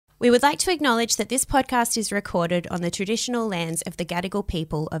We would like to acknowledge that this podcast is recorded on the traditional lands of the Gadigal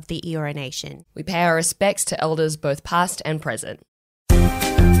people of the Eora Nation. We pay our respects to elders both past and present.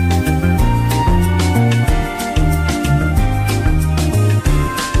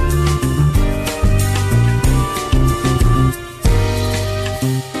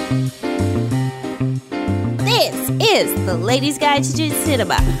 Is the Ladies' Guide to Dude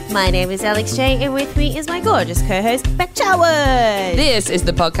Cinema. My name is Alex J, and with me is my gorgeous co-host, Beck Charwood. This is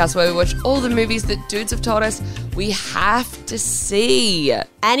the podcast where we watch all the movies that dudes have told us we have to see.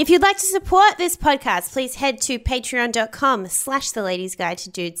 And if you'd like to support this podcast, please head to patreon.com/the Ladies' Guide to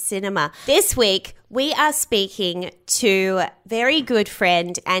Dude Cinema. This week, we are speaking to very good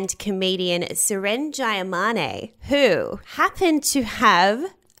friend and comedian Suren Jayamane, who happened to have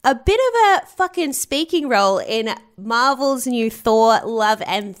a bit of a fucking speaking role in Marvel's new Thor, Love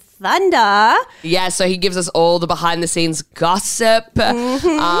and Thunder. Yeah, so he gives us all the behind-the-scenes gossip.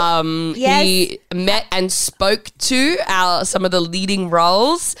 Yes. He met and spoke to some of the leading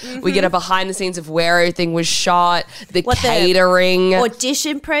roles. We get a behind-the-scenes of where everything was shot, what catering. The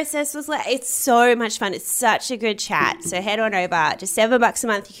audition process was like. It's so much fun. It's such a good chat. So head on over. Just $7 a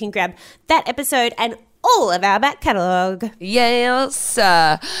month. You can grab that episode and all of our back catalogue. Yes.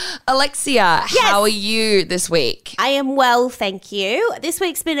 Alexia, how are you this week? I am well, thank you. This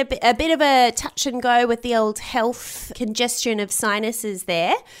week's been a bit of a touch and go with the old health congestion of sinuses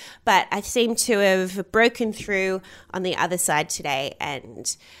there, but I seem to have broken through on the other side today,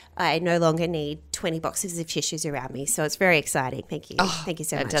 and I no longer need 20 boxes of tissues around me, so it's very exciting. Thank you. Thank you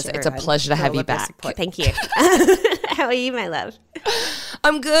so much, everyone. It's a pleasure to have you back. Thank you. How are you, my love?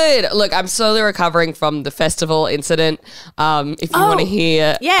 I'm good. Look, I'm slowly recovering from the festival incident. If you want to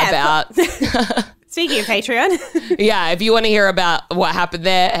hear about... Speaking of Patreon. Yeah, if you want to hear about what happened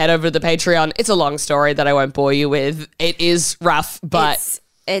there, head over to the Patreon. It's a long story that I won't bore you with. It is rough, but...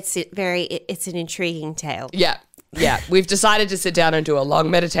 It's an intriguing tale. Yeah. We've decided to sit down and do a long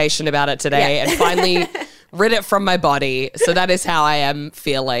meditation about it today and finally rid it from my body. So that is how I am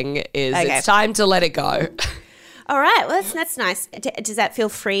feeling, It's time to let it go. All right. Well, that's nice. Does that feel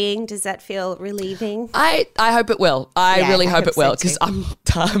freeing? Does that feel relieving? I hope it will. I really hope it will, because I'm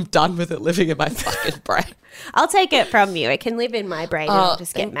done with it living in my fucking brain. I'll take it from you. It can live in my brain and I'll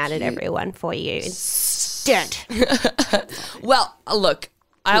just get mad at everyone for you instead. Well, look,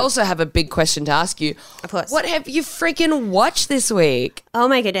 I also have a big question to ask you. Of course. What have you freaking watched this week? Oh,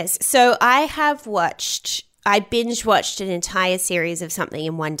 my goodness. So I binge watched an entire series of something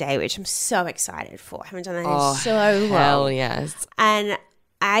in one day, which I'm so excited for. I haven't done that in so long. Hell yes. And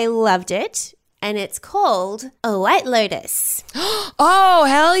I loved it. And it's called A White Lotus. Oh,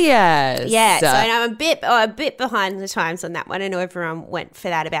 hell yes. Yeah, so I'm a bit behind the times on that one. I know everyone went for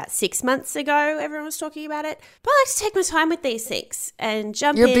that about 6 months ago. Everyone was talking about it. But I like to take my time with these things and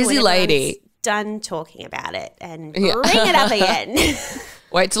jump in. You're a busy lady. Done talking about it and bring it up again.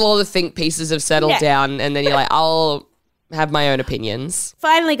 Wait till all the think pieces have settled down and then you're like, I'll have my own opinions.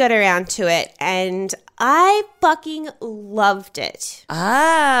 Finally got around to it and I fucking loved it.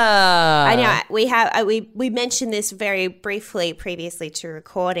 I know. We mentioned this very briefly previously to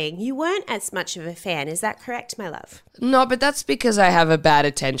recording. You weren't as much of a fan. Is that correct, my love? No, but that's because I have a bad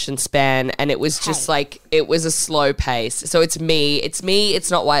attention span and it was just it was a slow pace. So it's me. It's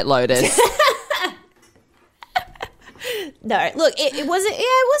not White Lotus. No, look, it was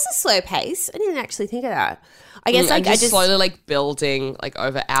a slow pace. I didn't actually think of that. I guess I just slowly building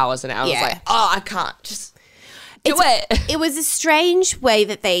over hours and hours. I can't just do it. It was a strange way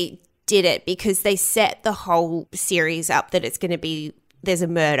that they did it because they set the whole series up that it's going to be there's a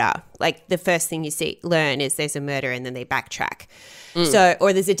murder. Like the first thing you learn is there's a murder and then they backtrack. So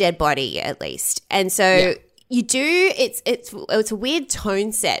or there's a dead body at least. And so you do it's a weird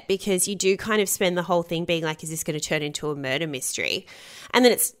tone set because you do kind of spend the whole thing being like, is this going to turn into a murder mystery? And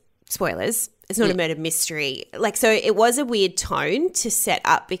then it's spoilers. It's not a murder mystery. So it was a weird tone to set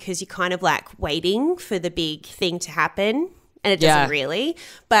up because you're kind of waiting for the big thing to happen and it doesn't really.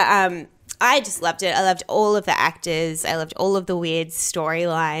 But I just loved it. I loved all of the actors. I loved all of the weird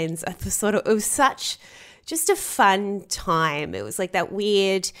storylines. It was such just a fun time. It was like that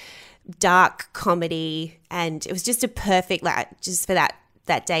weird dark comedy and it was just a perfect just for that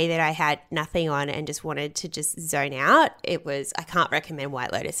day that I had nothing on and just wanted to just zone out. I can't recommend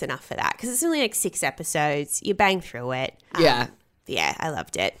White Lotus enough for that because it's only 6 episodes. You bang through it. Yeah, I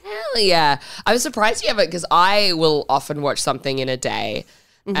loved it. Hell yeah. I was surprised you have it because I will often watch something in a day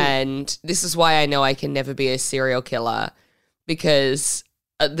and this is why I know I can never be a serial killer because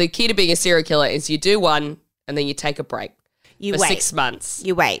the key to being a serial killer is you do one and then you take a break. You for wait. 6 months.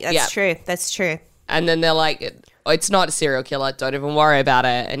 You wait. That's true. That's true. And then they're like, it's not a serial killer. Don't even worry about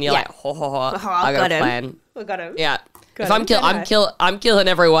it. And you're like, I got a plan. I got him. Yeah. I'm killing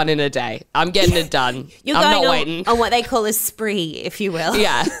everyone in a day. I'm getting it done. You're I'm going not waiting. on what they call a spree, if you will.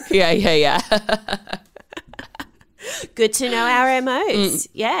 Yeah. Good to know our MOs.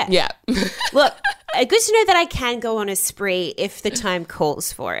 Yeah. Yeah. Look, good to know that I can go on a spree if the time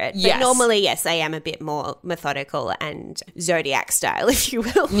calls for it. But normally, yes, I am a bit more methodical and Zodiac style, if you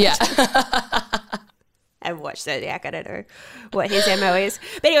will. Yeah. I've watched Zodiac. I don't know what his MO is.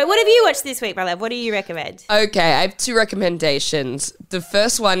 But anyway, what have you watched this week, my love? What do you recommend? Okay, I have 2 recommendations. The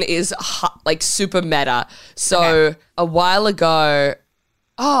first one is like super meta. So a while ago,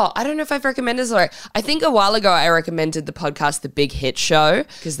 I don't know if I've recommended this already. I think a while ago I recommended the podcast The Big Hit Show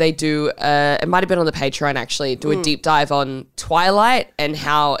because they do, it might have been on the Patreon actually, do a deep dive on Twilight and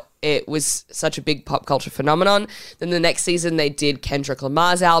how it was such a big pop culture phenomenon. Then the next season they did Kendrick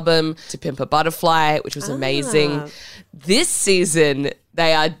Lamar's album To Pimp a Butterfly, which was amazing. This season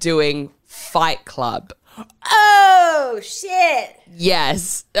they are doing Fight Club. Oh, shit.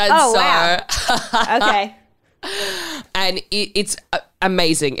 Yes. And wow. Okay. And it's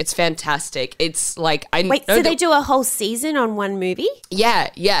amazing. It's fantastic. It's like so they do a whole season on one movie?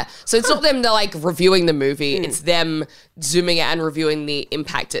 Yeah. So it's not them like reviewing the movie. It's them zooming out and reviewing the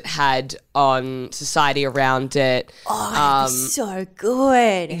impact it had on society around it. Oh, that'd be so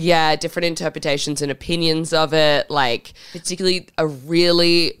good. Yeah, different interpretations and opinions of it. Like particularly a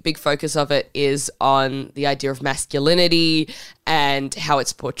really big focus of it is on the idea of masculinity and how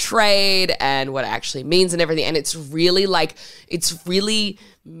it's portrayed and what it actually means and everything. And it's really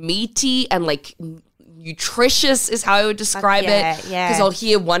meaty and like nutritious is how I would describe it. Because I'll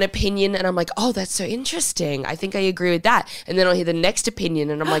hear one opinion and I'm like, oh, that's so interesting. I think I agree with that. And then I'll hear the next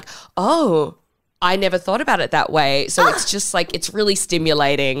opinion and I'm like, oh, I never thought about it that way. So it's just like, it's really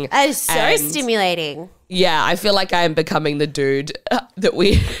stimulating. That is so stimulating. Yeah, I feel like I am becoming the dude that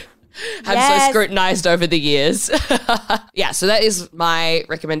we have so scrutinized over the years. Yeah, so that is my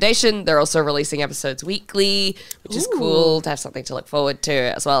recommendation. They're also releasing episodes weekly, which is cool to have something to look forward to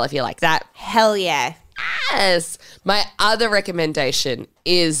as well if you like that. Hell yeah. Yes. My other recommendation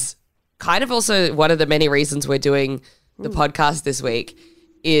is kind of also one of the many reasons we're doing the podcast this week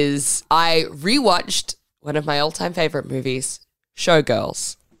is I rewatched one of my all-time favorite movies,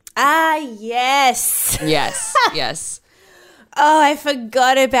 Showgirls. Ah, yes. Yes. Oh, I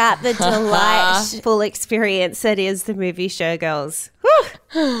forgot about the delightful experience that is the movie Showgirls.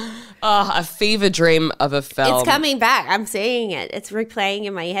 A fever dream of a film. It's coming back. I'm seeing it. It's replaying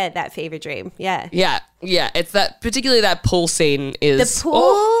in my head, that fever dream. Yeah. Yeah. It's that, particularly that pool scene is. The pool?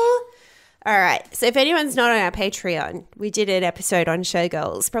 Oh. All right. So if anyone's not on our Patreon, we did an episode on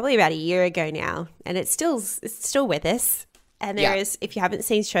Showgirls probably about a year ago now, and it's still with us. And there is, if you haven't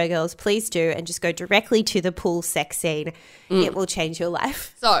seen Showgirls, please do, and just go directly to the pool sex scene. It will change your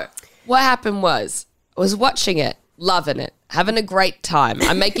life. So what happened was I was watching it, loving it, having a great time.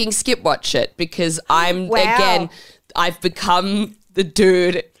 I'm making Skip watch it because I've become the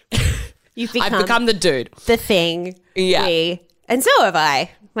dude. I've become the dude. The thing. Yeah. And so have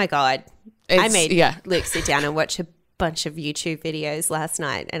I. My God. I made Luke sit down and watch a bunch of YouTube videos last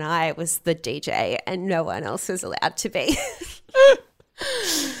night, and I was the DJ and no one else was allowed to be.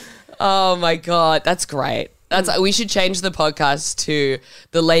 Oh my God, that's great. We should change the podcast to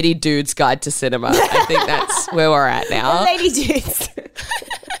the Lady Dude's Guide to Cinema. I think that's where we're at now. The Lady Dudes.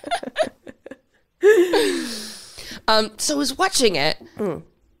 So I was watching it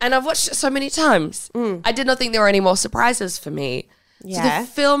and I've watched it so many times. I did not think there were any more surprises for me. Yeah. So the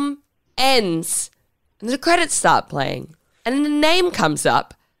film ends and the credits start playing and then a name comes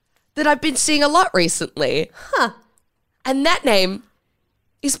up that I've been seeing a lot recently. Huh. And that name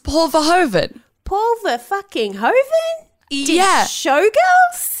is Paul Verhoeven. Paul Verhoeven? Yeah.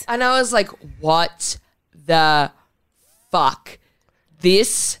 Showgirls? And I was like, what the fuck?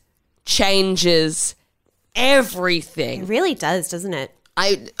 This changes everything. It really does, doesn't it?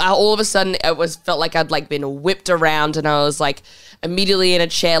 I all of a sudden felt like I'd like been whipped around and I was like immediately in a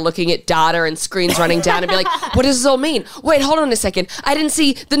chair looking at data and screens running down and be like, what does this all mean? Wait, hold on a second. I didn't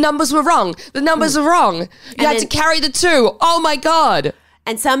see the numbers were wrong. The numbers are wrong. You had to carry the two. Oh my God.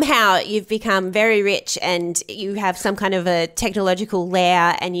 And somehow you've become very rich and you have some kind of a technological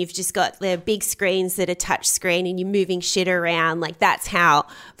layer and you've just got the big screens that are touch screen and you're moving shit around. Like that's how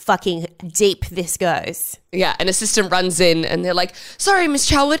fucking deep this goes. Yeah, an assistant runs in and they're like, sorry, Miss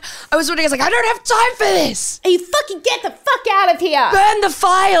Charwood. I was wondering, I don't have time for this. You fucking get the fuck out of here. Burn the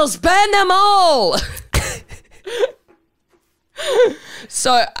files. Burn them all.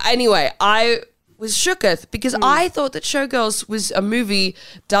 So anyway, I was shooketh because I thought that Showgirls was a movie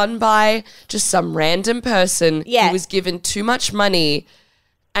done by just some random person who was given too much money.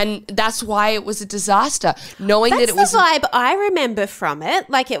 And that's why it was a disaster. Knowing that it was the vibe I remember from it.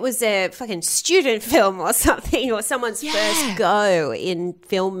 Like it was a fucking student film or something, or someone's first go in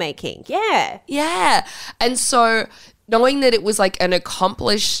filmmaking. Yeah. Yeah. And so knowing that it was like an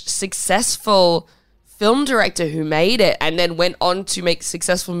accomplished, successful film director who made it and then went on to make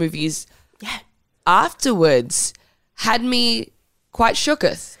successful movies afterwards had me quite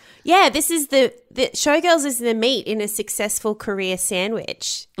shooketh. Yeah, this is the Showgirls is the meat in a successful career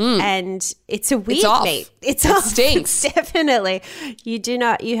sandwich, and it's a weird meat. It stinks. Definitely.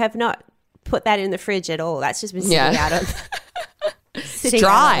 You have not put that in the fridge at all. That's just been sitting out of. It's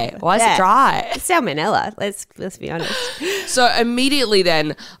dry. Why is it dry? It's salmonella. Let's be honest. So immediately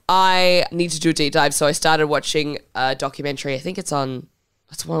then, I need to do a deep dive. So I started watching a documentary. I think it's one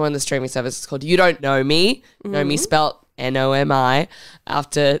of the streaming services. It's called "You Don't Know Me." Know Me spelt Nomi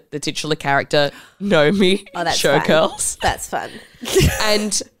after the titular character Nomi. Oh, that's Showgirls. That's fun.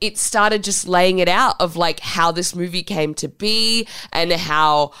 And it started just laying it out of like how this movie came to be and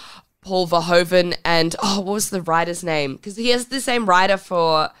how Paul Verhoeven and what was the writer's name? Because he has the same writer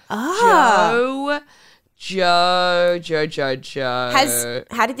for Joe.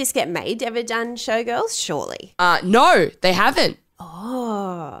 How did this get made? Ever done Showgirls? Surely. No, they haven't.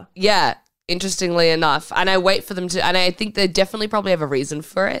 Oh. Yeah. Interestingly enough. And I wait for them to, and I think they definitely probably have a reason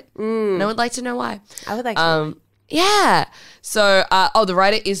for it. And I would like to know why. I would like to know. Yeah. So, the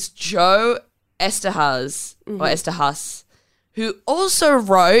writer is Joe Esterhaz, or Esterhaz, who also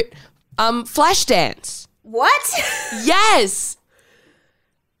wrote Flashdance. What? Yes.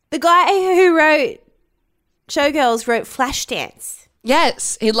 The guy who wrote Showgirls wrote Flashdance.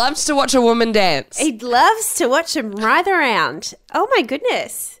 Yes. He loves to watch a woman dance. He loves to watch them writhe around. Oh my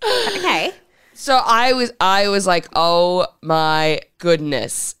goodness. Okay. So I was like, oh my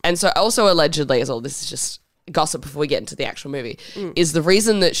goodness. And so also allegedly as well, this is just gossip before we get into the actual movie, is the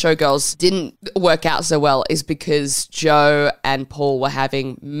reason that Showgirls didn't work out so well is because Joe and Paul were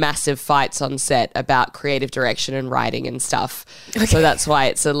having massive fights on set about creative direction and writing and stuff. Okay. So that's why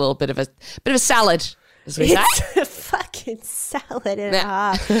it's a little bit of a salad, as we say. It's a fucking salad and a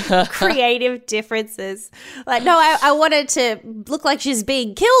half. Creative differences. Like, no, I want her to look like she's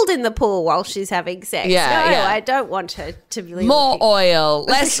being killed in the pool while she's having sex. No, I don't want her to be more oil,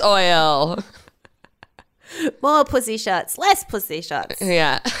 less oil. More pussy shots, less pussy shots.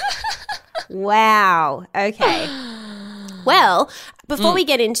 Yeah. Wow. Okay. Well, before we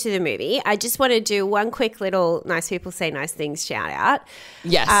get into the movie, I just want to do one quick little Nice People Say Nice Things shout out.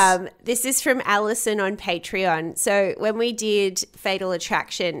 Yes. This is from Alison on Patreon. So when we did Fatal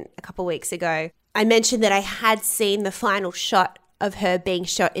Attraction a couple weeks ago, I mentioned that I had seen the final shot of her being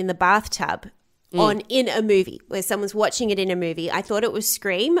shot in the bathtub in a movie, where someone's watching it in a movie. I thought it was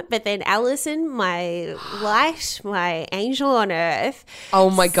Scream, but then Alison, my light, my angel on earth. Oh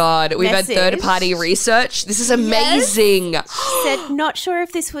my God. We've had third-party research. This is amazing. Yes. She said, not sure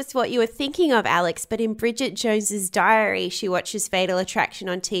if this was what you were thinking of, Alex, but in Bridget Jones's Diary, she watches Fatal Attraction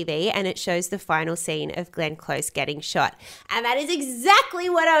on TV and it shows the final scene of Glenn Close getting shot. And that is exactly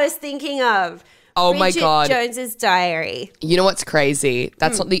what I was thinking of. Oh my God. Bridget Jones's Diary. You know what's crazy?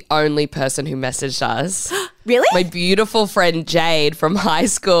 That's not the only person who messaged us. Really? My beautiful friend Jade from high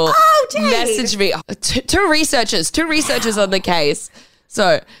school messaged me. Two researchers on the case.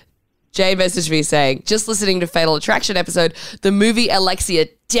 So Jade messaged me saying, just listening to Fatal Attraction episode, the movie Alexia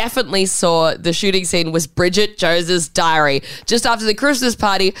definitely saw the shooting scene was Bridget Jones's Diary. Just after the Christmas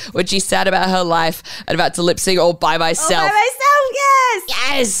party when she sad about her life and about to lip sync all by myself. All by myself, yes.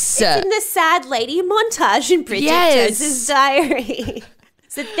 Yes. It's in the sad lady montage in Bridget Jones's Diary.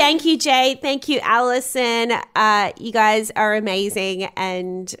 So thank you, Jade. Thank you, Alison. You guys are amazing.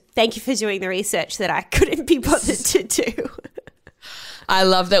 And thank you for doing the research that I couldn't be bothered to do. I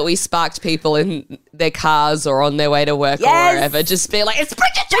love that we sparked people in their cars or on their way to work or wherever. Just be like, it's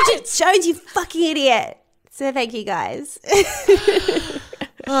Bridget Jones. Bridget Jones, you fucking idiot. So thank you, guys.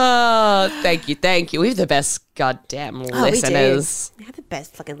 Oh, thank you. We have the best goddamn listeners. We have the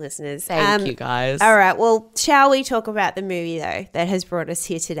best fucking listeners. Thank you, guys. All right. Well, shall we talk about the movie, though, that has brought us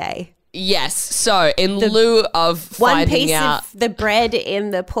here today? Yes. So in lieu of one finding piece out of the bread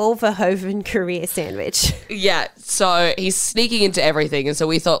in the Paul Verhoeven career sandwich. Yeah. So he's sneaking into everything. And so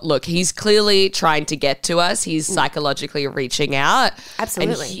we thought, look, he's clearly trying to get to us. He's psychologically reaching out.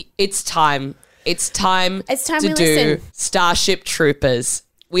 Absolutely. And it's time. It's time to we do listen. Starship Troopers.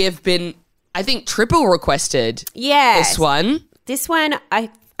 We have been, I think, triple requested. Yes. This one. This one, I've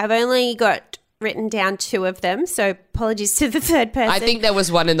only got written down 2 of them, so apologies to the third person. I think there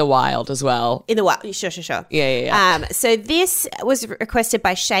was one in the wild as well. In the wild, sure. Yeah. So this was requested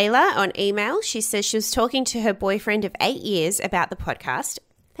by Shayla on email. She says she was talking to her boyfriend of 8 years about the podcast.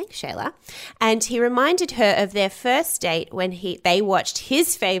 Thanks, Shayla. And he reminded her of their first date when they watched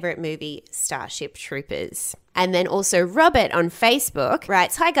his favourite movie, Starship Troopers. And then also Robert on Facebook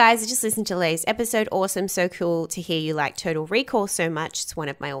writes, "Hi guys, I just listened to today's episode. Awesome, so cool to hear you like Total Recall so much. It's one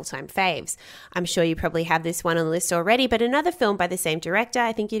of my all-time faves. I'm sure you probably have this one on the list already, but another film by the same director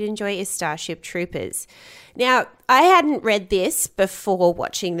I think you'd enjoy is Starship Troopers." Now, I hadn't read this before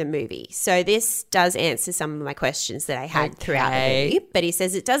watching the movie, so this does answer some of my questions that I had throughout the movie. But he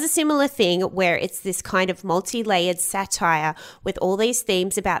says it does a similar thing where it's this kind of multi-layered satire with all these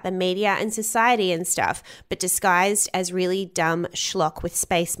themes about the media and society and stuff, but disguised as really dumb schlock with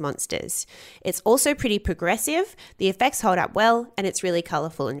space monsters. It's also pretty progressive, the effects hold up well, and it's really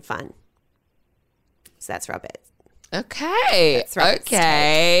colourful and fun. So that's Robert. Okay. That's Robert's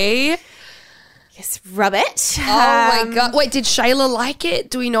take. Yes, Robert. Oh my God. Wait, did Shayla like it?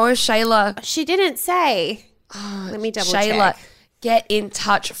 Do we know if Shayla... She didn't say. Let me double Shayla, check. get in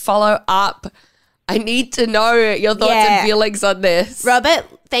touch. Follow up. I need to know your thoughts and feelings on this. Robert,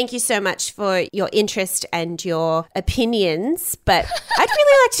 thank you so much for your interest and your opinions, but I'd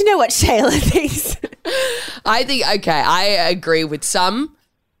really like to know what Shayla thinks. I agree with some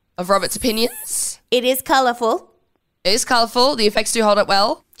of Robert's opinions. It is colourful. It is colourful. The effects do hold up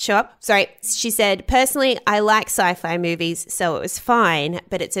well. Sure. Sorry. She said, personally, I like sci-fi movies, so it was fine,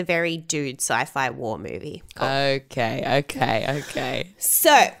 but it's a very dude sci-fi war movie. Cool. Okay.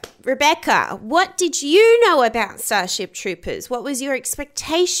 So, Rebecca, what did you know about Starship Troopers? What was your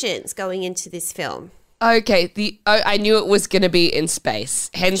expectations going into this film? Okay, I knew it was going to be in space,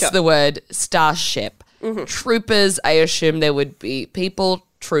 hence the word starship. Mm-hmm. Troopers, I assume there would be people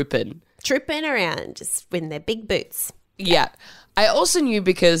trooping around just in their big boots. Yeah. I also knew,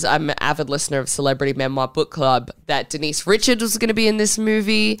 because I'm an avid listener of Celebrity Memoir Book Club, that Denise Richards was going to be in this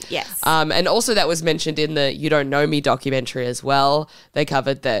movie. Yes. And also that was mentioned in the You Don't Know Me documentary as well. They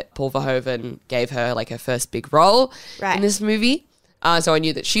covered that Paul Verhoeven gave her like her first big role in this movie. So I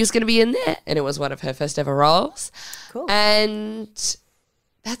knew that she was going to be in there, and it was one of her first ever roles. Cool. And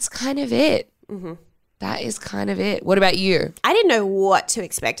that's kind of it. Mm-hmm. That is kind of it. What about you? I didn't know what to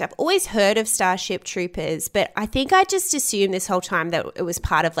expect. I've always heard of Starship Troopers, but I think I just assumed this whole time that it was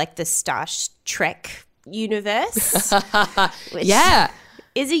part of like the Star Trek universe. Which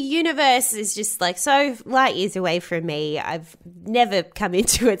is a universe is just like so light years away from me. I've never come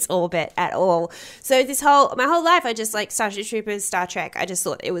into its orbit at all. So my whole life, I just like Starship Troopers, Star Trek. I just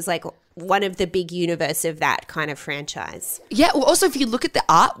thought it was like one of the big universe of that kind of franchise. Yeah. Well, also if you look at the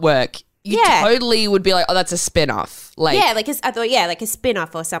artwork, you totally would be like, oh, that's a spin-off. I thought, like a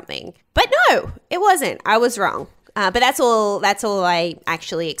spin-off or something. But no, it wasn't. I was wrong. But that's all I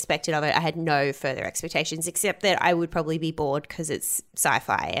actually expected of it. I had no further expectations, except that I would probably be bored because it's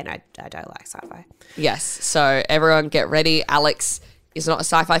sci-fi, and I don't like sci-fi. Yes. So everyone get ready. Alex is not a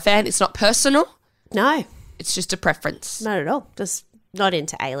sci-fi fan. It's not personal. No. It's just a preference. Not at all. Just not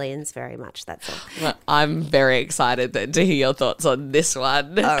into aliens very much, that's all. Well, I'm very excited then to hear your thoughts on this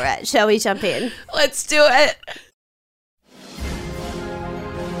one. All right, shall we jump in? Let's do it.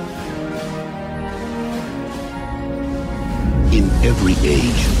 In every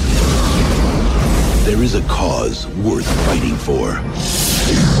age, there is a cause worth fighting for.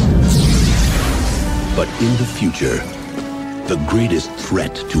 But in the future, the greatest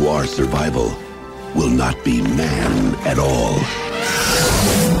threat to our survival will not be man at all.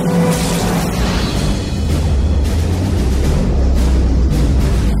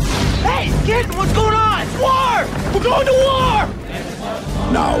 Hey, kid, what's going on? War! We're going to war!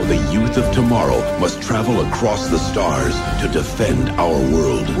 Now the youth of tomorrow must travel across the stars to defend our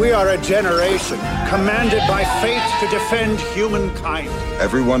world. We are a generation commanded by fate to defend humankind.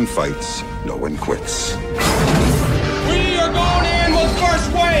 Everyone fights, no one quits. We are going in with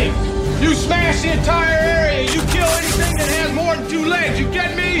first wave. You smash the entire area. You kill anything that has more than 2 legs. You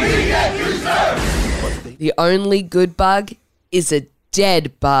get me? We get you, sir. The only good bug is a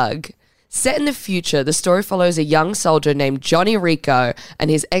dead bug. Set in the future, the story follows a young soldier named Johnny Rico and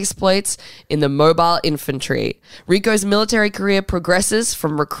his exploits in the mobile infantry. Rico's military career progresses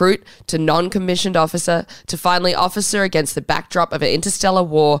from recruit to non-commissioned officer to finally officer against the backdrop of an interstellar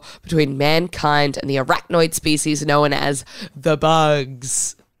war between mankind and the arachnoid species known as the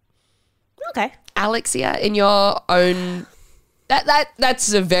bugs. Okay. Alexia, in your own...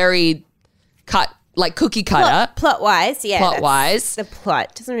 That's a very cookie cutter. Plot-wise, yeah. Plot-wise. The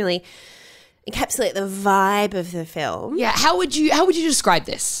plot doesn't really encapsulate the vibe of the film. Yeah, how would you describe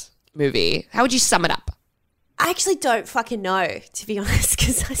this? movie? How would you sum it up? I actually don't fucking know, to be honest,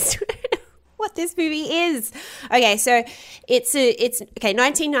 because I still don't know what this movie is. Okay, so it's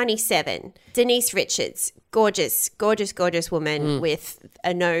 1997. Denise Richards, gorgeous, gorgeous, gorgeous woman with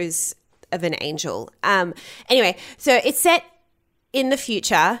a nose of an angel. Anyway, so it's set in the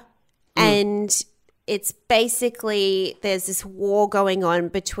future, and it's basically there's this war going on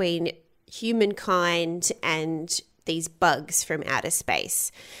between humankind and these bugs from outer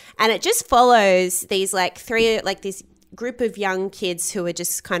space, and it just follows these this group of young kids who are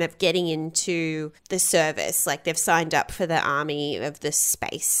just kind of getting into the service, like they've signed up for the army of the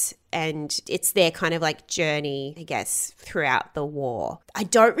space, and it's their kind of like journey, I guess, throughout the war. I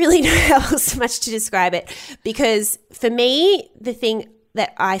don't really know how else much to describe it, because for me, the thing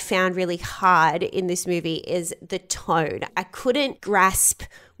that I found really hard in this movie is the tone. I couldn't grasp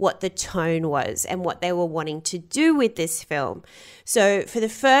what the tone was and what they were wanting to do with this film. So for the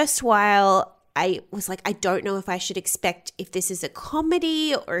first while, I was like, I don't know if I should expect if this is a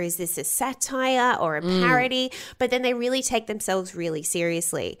comedy or is this a satire or a parody, but then they really take themselves really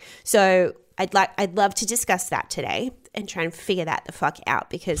seriously. So I'd love to discuss that today and try and figure that the fuck out,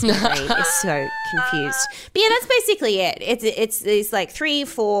 because my brain is so confused. But yeah, that's basically it. It's like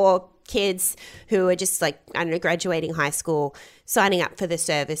 3-4 kids who are just like, I don't know, graduating high school, signing up for the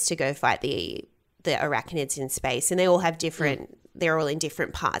service to go fight the arachnids in space, and they all have different. They're all in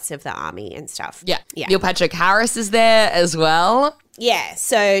different parts of the army and stuff. Yeah. Neil Patrick Harris is there as well. Yeah.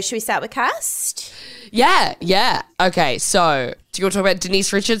 So should we start with cast? Yeah. Okay, so do you want to talk about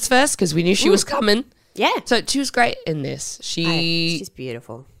Denise Richards first? Because we knew she was coming. Yeah. So she was great in this. She's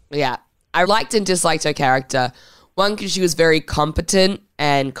beautiful. Yeah. I liked and disliked her character. One, because she was very competent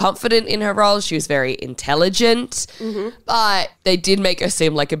and confident in her role. She was very intelligent. But they did make her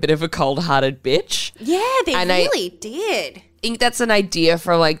seem like a bit of a cold-hearted bitch. Yeah, they really did. I think that's an idea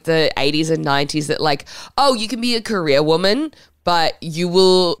from like the 80s and 90s that like, oh, you can be a career woman, but you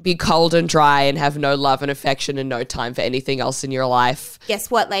will be cold and dry and have no love and affection and no time for anything else in your life.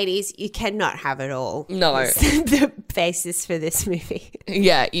 Guess what, ladies? You cannot have it all. No. That's the basis for this movie.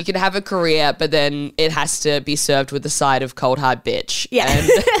 Yeah, you can have a career, but then it has to be served with the side of cold hard bitch. Yeah.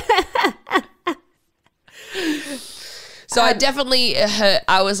 So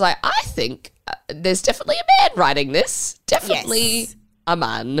I was like, I think there's definitely a man writing this. Definitely a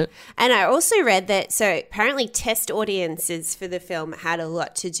man. And I also read that, so apparently test audiences for the film had a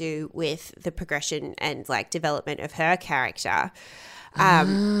lot to do with the progression and like development of her character.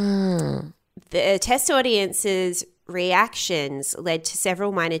 The test audiences' reactions led to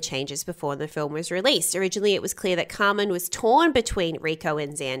several minor changes before the film was released. Originally, it was clear that Carmen was torn between Rico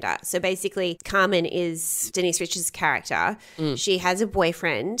and Xander. So basically, Carmen is Denise Richards' character. She has a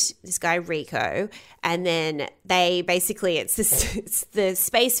boyfriend, this guy Rico, and then they basically, it's the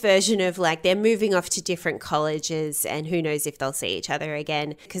space version of like they're moving off to different colleges, and who knows if they'll see each other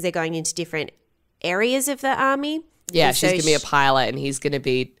again because they're going into different areas of the army. Yeah, and she's going to be a pilot and he's going to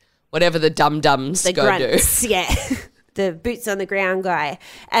be whatever the dum-dums go grunts, do. Yeah, the boots on the ground guy.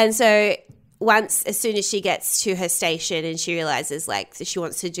 And so as soon as she gets to her station and she realizes like she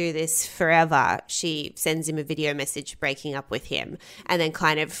wants to do this forever, she sends him a video message breaking up with him, and then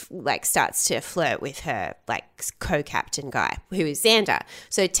kind of like starts to flirt with her like co-captain guy who is Xander.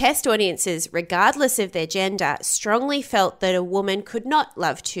 So test audiences, regardless of their gender, strongly felt that a woman could not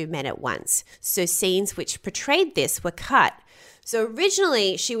love two men at once. So scenes which portrayed this were cut. So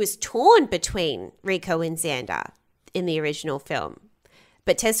originally she was torn between Rico and Xander in the original film.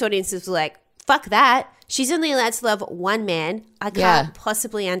 But test audiences were like, fuck that. She's only allowed to love one man. I can't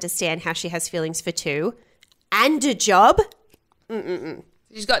possibly understand how she has feelings for two. And a job.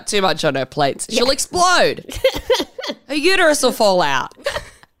 She's got too much on her plate. She'll explode. Her uterus will fall out.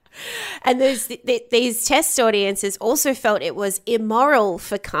 And these test audiences also felt it was immoral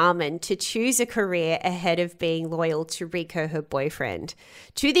for Carmen to choose a career ahead of being loyal to Rico, her boyfriend,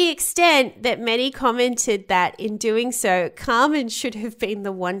 to the extent that many commented that in doing so, Carmen should have been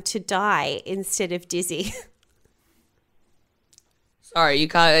the one to die instead of Dizzy. Sorry, you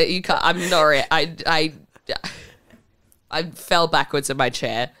can't. I'm sorry. I fell backwards in my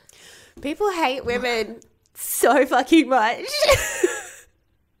chair. People hate women so fucking much.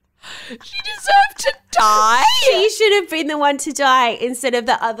 She deserved to die. She should have been the one to die instead of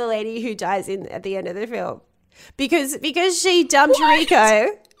the other lady who dies at the end of the film. Because she dumped Rico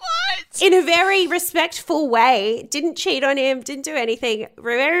in a very respectful way, didn't cheat on him, didn't do anything,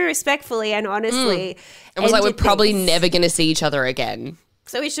 very respectfully and honestly. And was like, we're probably never going to see each other again.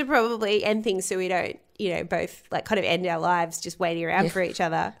 So we should probably end things so we don't, both like kind of end our lives just waiting around for each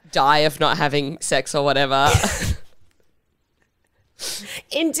other. Die of not having sex or whatever.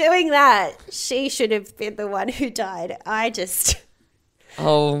 In doing that, she should have been the one who died.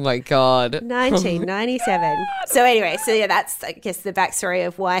 Oh my God. 1997. So anyway, that's, I guess, the backstory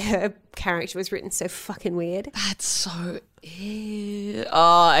of why her character was written so fucking weird. That's so ew.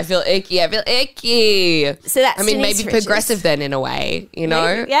 Oh, I feel icky. So that's maybe Denise progressive then in a way, you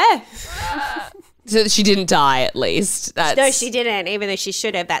know? Yeah. So that she didn't die at least. No, she didn't, even though she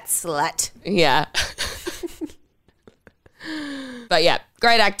should have, that slut. Yeah. But yeah,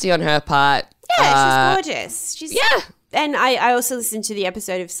 great acting on her part. Yeah, she's gorgeous. Yeah. And I also listened to the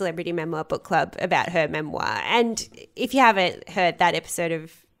episode of Celebrity Memoir Book Club about her memoir. And if you haven't heard that episode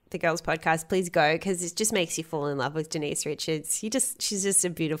of the Girls Podcast, please go, because it just makes you fall in love with Denise Richards. She's just a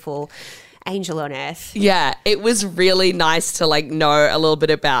beautiful angel on earth. Yeah, it was really nice to like know a little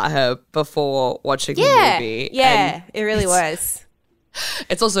bit about her before watching the movie. Yeah, And it really was.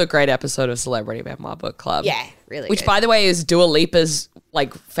 It's also a great episode of Celebrity Memoir Book Club. Yeah, really Which, good. by the way, is Dua Lipa's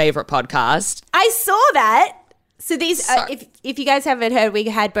like favorite podcast. I saw that. So these, if you guys haven't heard, we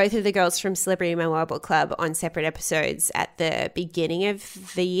had both of the girls from Celebrity Memoir Book Club on separate episodes at the beginning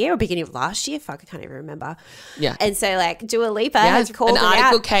of the year or beginning of last year. Fuck, I can't even remember. Yeah. And so like Dua Lipa has called an it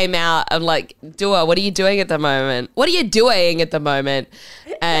article out. came out. I'm like, Dua, what are you doing at the moment?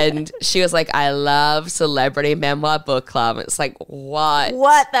 And she was like, I love Celebrity Memoir Book Club. It's like, what?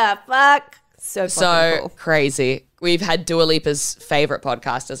 What the fuck? So So cool. crazy. We've had Dua Lipa's favorite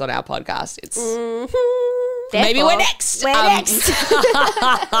podcasters on our podcast. It's maybe we're next. We're next.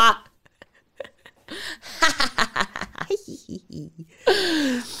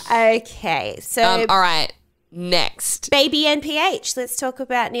 Okay, so all right, next. Baby NPH. Let's talk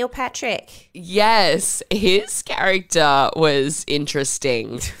about Neil Patrick. Yes, his character was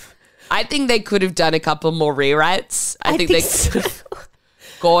interesting. I think they could have done a couple more rewrites. I think they could have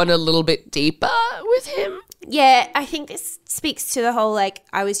gone a little bit deeper with him. Yeah, I think this speaks to the whole, like,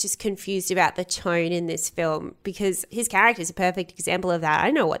 I was just confused about the tone in this film because his character is a perfect example of that. I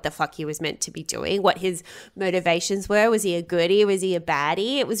don't know what the fuck he was meant to be doing, what his motivations were. Was he a goodie? Was he a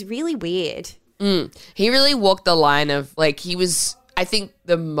baddie? It was really weird. He really walked the line of, like, he was, I think,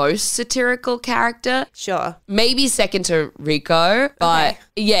 the most satirical character. Sure. Maybe second to Rico, but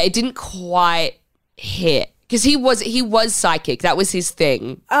yeah, it didn't quite hit. Because he was psychic. That was his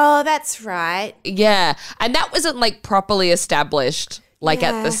thing. Oh, that's right. Yeah. And that wasn't like properly established like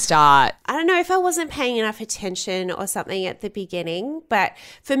at the start. I don't know if I wasn't paying enough attention or something at the beginning, but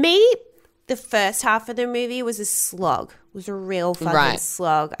for me, the first half of the movie was a slog. It was a real fucking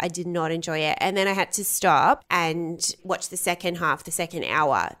slog. I did not enjoy it. And then I had to stop and watch the second half, the second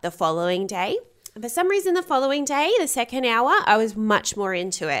hour, the following day. For some reason, the following day, the second hour, I was much more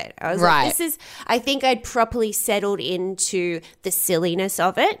into it. I was like, I think I'd properly settled into the silliness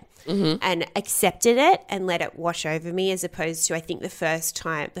of it and accepted it and let it wash over me, as opposed to, I think the first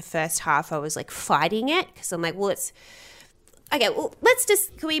half, I was like fighting it because I'm like, well, it's okay. Well,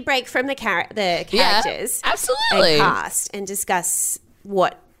 can we break from the characters, absolutely, and cast and discuss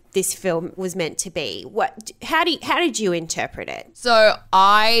what this film was meant to be? How did you interpret it? So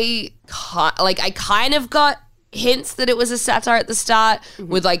I kind of got hints that it was a satire at the start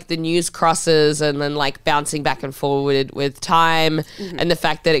with like the news crosses and then like bouncing back and forward with time and the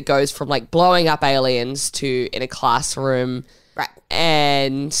fact that it goes from like blowing up aliens to in a classroom. Right.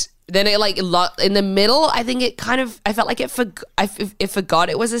 And then it like in the middle, I think it kind of, I felt like it forgot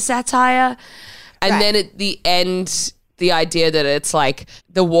it was a satire. And then at the end, the idea that it's like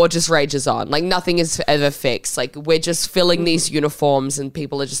the war just rages on, like nothing is ever fixed, like we're just filling these uniforms and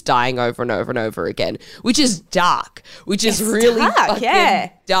people are just dying over and over and over again, which is dark, it's really dark,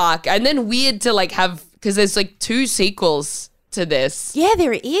 fucking dark, and then weird to like have, because there's like 2 sequels to this. Yeah,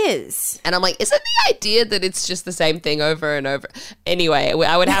 there is. And I'm like, isn't the idea that it's just the same thing over and over? Anyway,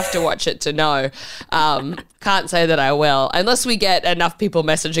 I would have to watch it to know. Can't say that I will. Unless we get enough people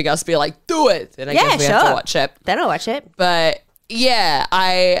messaging us, be like, do it. Then I guess we have to watch it. Then I'll watch it. But yeah,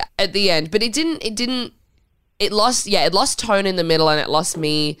 at the end. But it lost tone in the middle and it lost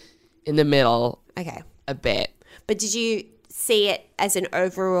me in the middle a bit. But did you see it as an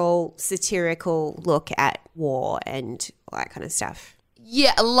overall satirical look at war and all that kind of stuff?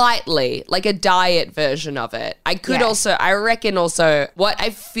 Yeah, lightly, like a diet version of it. I reckon also what I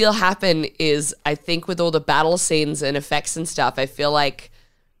feel happened is, I think with all the battle scenes and effects and stuff, I feel like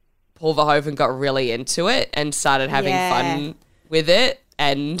Paul Verhoeven got really into it and started having fun with it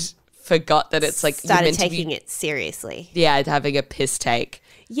and forgot that it's like started taking it seriously. Yeah, having a piss take.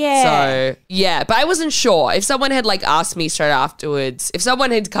 Yeah. So, yeah, but I wasn't sure. If someone had like asked me straight afterwards, if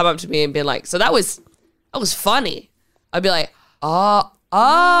someone had come up to me and been like, so that was funny, I'd be like, oh,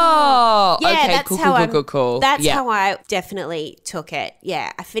 Oh, Yeah, okay, that's cool. That's Yeah. how I definitely took it.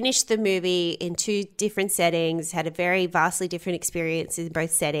 Yeah, I finished the movie in 2 different settings, had a very vastly different experience in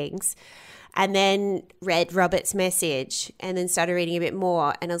both settings, and then read Robert's message and then started reading a bit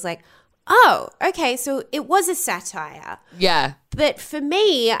more, and I was like, oh, okay, so it was a satire. Yeah. But for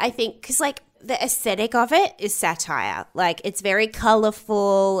me, I think, because like the aesthetic of it is satire. Like it's very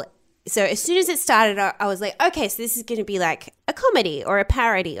colorful. So as soon as it started, I was like, okay, so this is going to be like a comedy or a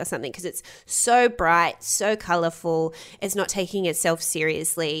parody or something, because it's so bright, so colorful. It's not taking itself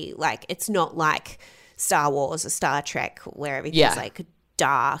seriously. Like it's not like Star Wars or Star Trek where everything's like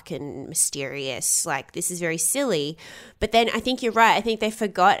dark and mysterious. Like this is very silly. But then I think you're right. I think they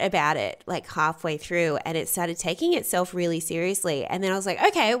forgot about it like halfway through and it started taking itself really seriously. And then I was like,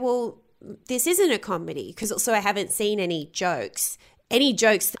 okay, well, this isn't a comedy, because also I haven't seen any jokes. Any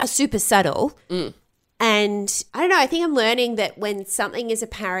jokes are super subtle. And I don't know, I think I'm learning that when something is a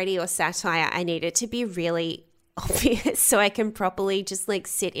parody or satire, I need it to be really obvious so I can properly just like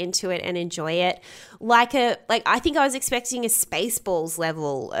sit into it and enjoy it. Like I think I was expecting a Spaceballs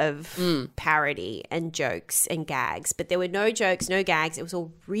level of parody and jokes and gags, but there were no jokes, no gags. It was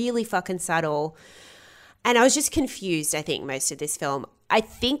all really fucking subtle. And I was just confused, I think, most of this film. I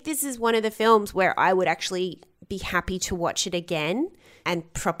think this is one of the films where I would actually be happy to watch it again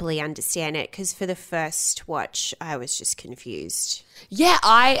and properly understand it, because for the first watch, I was just confused. Yeah,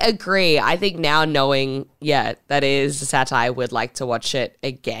 I agree. I think now knowing, that is a satire, I would like to watch it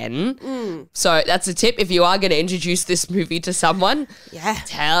again. So that's a tip. If you are going to introduce this movie to someone,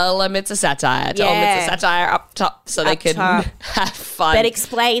 tell them it's a satire. Tell them it's a satire up top so they can have fun. But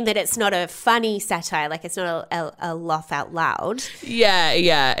explain that it's not a funny satire, like it's not a laugh out loud.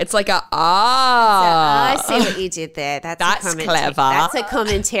 Yeah. It's like I see what you did there. That's clever. That's a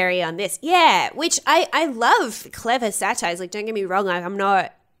commentary on this. Yeah, which I love clever satires. Like, don't get me wrong, I'm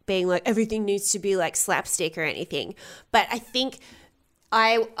not being like everything needs to be like slapstick or anything. But I think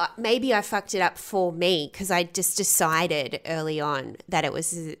maybe I fucked it up for me because I just decided early on that it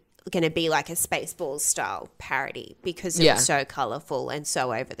was going to be like a Spaceballs style parody because it was so colourful and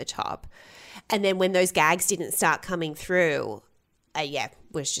so over the top. And then when those gags didn't start coming through,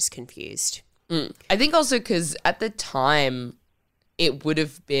 was just confused. I think also because at the time it would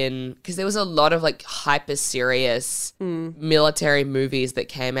have been, because there was a lot of like hyper serious military movies that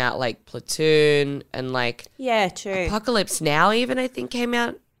came out, like Platoon and like true. Apocalypse Now even I think came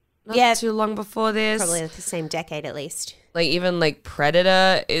out not too long before this. Probably like the same decade at least. Like even like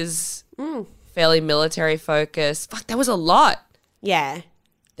Predator is fairly military focused. Fuck, there was a lot. Yeah.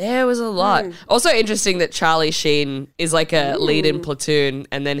 There was a lot. Also interesting that Charlie Sheen is like a lead in Platoon,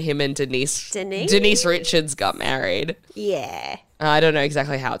 and then him and Denise Richards got married. Yeah. I don't know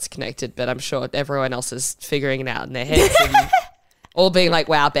exactly how it's connected, but I'm sure everyone else is figuring it out in their heads and all being like,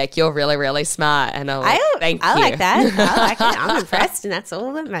 wow, Beck, you're really, really smart. And I'm like, thank you. I like that. I like it. I'm impressed, and that's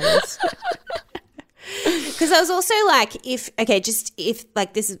all that matters. Because I was also like, if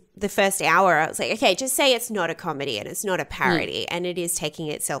like this is the first hour, I was like, okay, just say it's not a comedy and it's not a parody and it is taking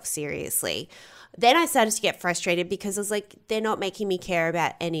itself seriously. Then I started to get frustrated because I was like, they're not making me care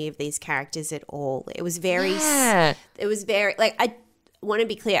about any of these characters at all. It was very, like, I want to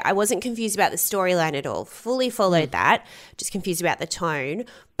be clear, I wasn't confused about the storyline at all. Fully followed that, just confused about the tone.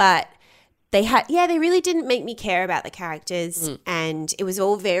 But they really didn't make me care about the characters, and it was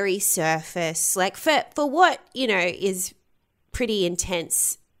all very surface. Like for what, is pretty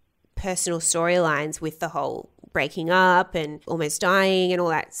intense personal storylines with the whole breaking up and almost dying and all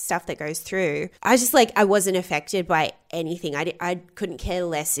that stuff that goes through. I was just like, I wasn't affected by anything. I couldn't care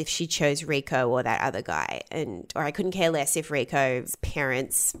less if she chose Rico or that other guy, or I couldn't care less if Rico's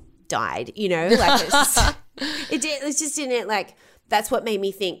parents died, like it just didn't like. That's what made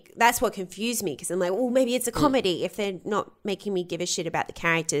me think, that's what confused me, because I'm like, well, maybe it's a comedy. If they're not making me give a shit about the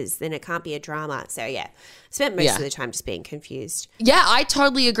characters, then it can't be a drama. So, spent most of the time just being confused. Yeah, I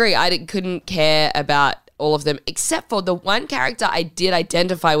totally agree. I couldn't care about all of them, except for the one character I did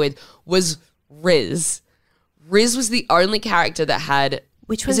identify with was Riz. Riz was the only character that had...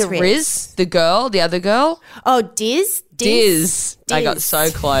 Which one's Riz? The girl? The other girl? Oh, Diz. I got so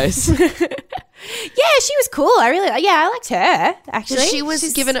close. Yeah, she was cool. I liked her, actually.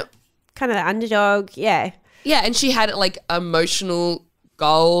 She's given it kind of the underdog, yeah. Yeah, and she had like emotional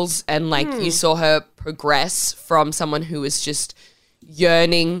goals, and like you saw her progress from someone who was just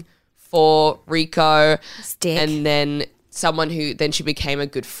yearning for Rico, and then someone who then she became a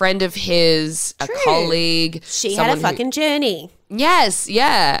good friend of his, a colleague. She had a fucking journey. Yes,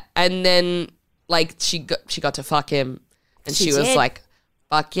 yeah. And then like she got to fuck him, and she was like,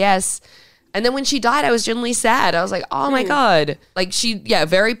 fuck yes. And then when she died, I was genuinely sad. I was like, oh my God. Like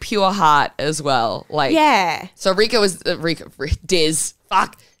very pure heart as well. Like, Yeah. So Diz.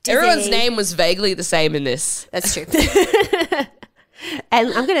 Fuck. Dizzy. Everyone's name was vaguely the same in this. That's true. And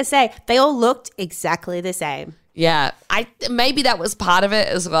I'm going to say, they all looked exactly the same. Yeah. Maybe that was part of it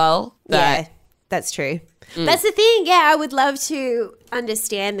as well. Yeah, that's true. That's the thing. Yeah, I would love to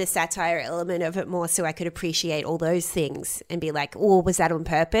understand the satire element of it more so I could appreciate all those things and be like, oh, was that on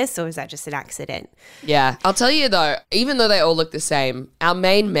purpose or was that just an accident? Yeah. I'll tell you though, even though they all look the same, our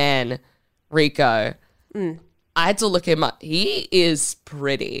main man, Rico, I had to look him up. He is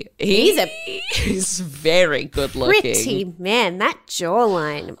pretty. He's very good looking. Pretty man, that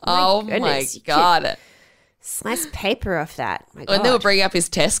jawline. Oh goodness, my you could God. Slice paper off that. My When they were God. bringing up his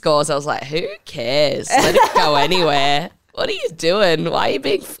test scores, I was like, who cares? Let it go anywhere. What are you doing? Why are you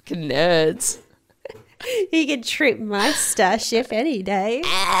being fucking nerds? He could trip my Starship any day.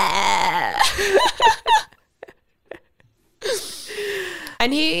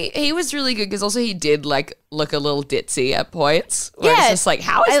 And he was really good because also he did like look a little ditzy at points. Where Yeah. it's just like,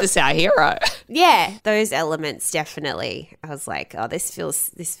 how is this our hero? Yeah, those elements definitely. I was like, oh, this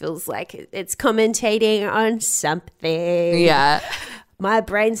feels like it's commentating on something. Yeah. My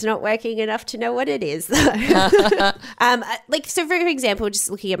brain's not working enough to know what it is, though. So for example, just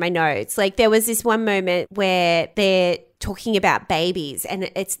looking at my notes, like there was this one moment where they're talking about babies, and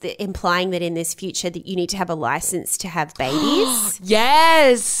it's implying that in this future that you need to have a license to have babies.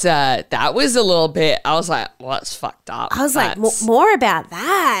 Yes. That was a little bit, I was like, well, that's fucked up. I was like, That's- more about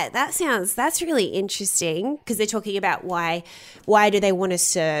that. That's really interesting because they're talking about why do they want to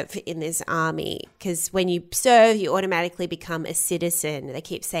serve in this army? Because when you serve, you automatically become a citizen. They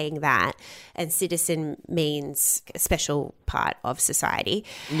keep saying that. And citizen means a special part of society.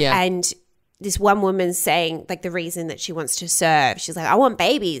 Yeah. And this one woman's saying, like, the reason that she wants to serve, she's like, I want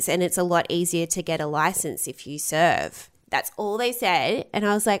babies, and it's a lot easier to get a license if you serve. That's all they said. And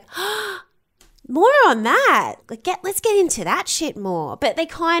I was like, more on that. Like, let's get into that shit more. But they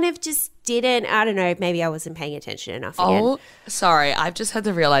kind of just didn't. I don't know. Maybe I wasn't paying attention enough again. Oh, sorry. I've just had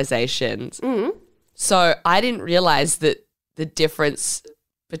the realizations. So I didn't realize that the difference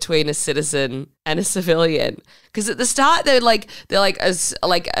between a citizen and a civilian, because at the start they're like as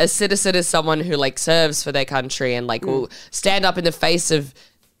like a citizen is someone who like serves for their country and like will stand up in the face of,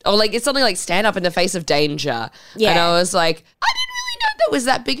 or like it's something like stand up in the face of danger. Yeah. And I was like, I didn't really know there was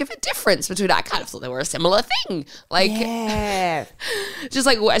that big of a difference between. I kind of thought they were a similar thing. Like, Yeah. just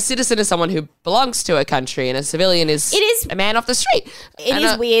like a citizen is someone who belongs to a country and a civilian is a man off the street. It And,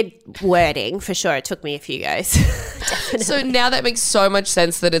 is weird wording, for sure. It took me a few goes. Definitely. So now that makes so much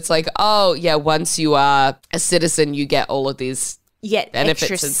sense that it's like, oh yeah, once you are a citizen, you get all of these Yet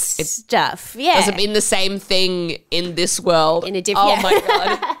benefits. extra It stuff. Yeah. doesn't mean the same thing in this world. In a different- Oh yeah. my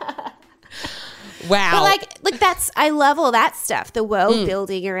God. Wow. But like I love all that stuff, the world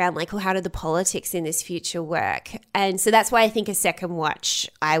building around like, well, how do the politics in this future work? And so that's why I think a second watch,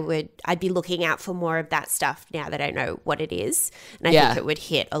 I'd be looking out for more of that stuff now that I know what it is, and I think it would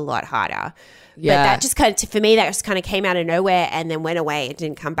hit a lot harder. Yeah. But that just kind of, for me, that just kind of came out of nowhere and then went away and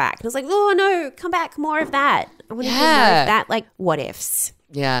didn't come back. And I was like, oh no, come back, more of that. I want to hear more of that, like what ifs.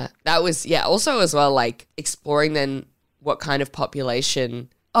 Yeah, that was, also as well, like exploring then what kind of population.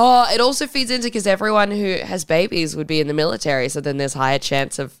 Oh, it also feeds into because everyone who has babies would be in the military. So then there's higher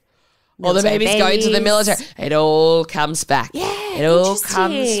chance of all the Military babies going to the babies. military. It all comes back. Yeah, it all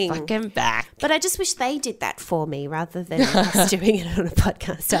comes interesting. fucking back. But I just wish they did that for me rather than us doing it on a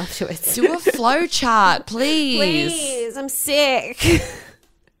podcast afterwards. Do a flow chart, please. Please, I'm sick.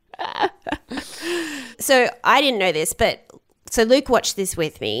 So I didn't know this, but so Luke watched this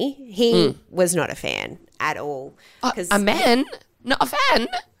with me. He was not a fan at all. A man, not a fan.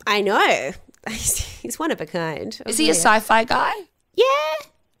 I know. He's one of a kind. Is he a sci-fi guy? Yeah.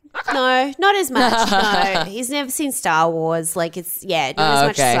 No, not as much. No, he's never seen Star Wars. Like it's not as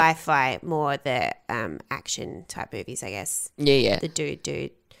much okay. sci-fi, more the action type movies, I guess. Yeah. The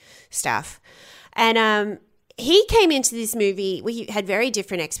dude stuff. And he came into this movie, we had very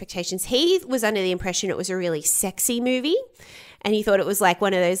different expectations. He was under the impression it was a really sexy movie, and he thought it was like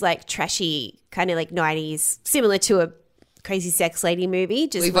one of those like trashy kind of like 90s, similar to a Crazy Sex Lady movie.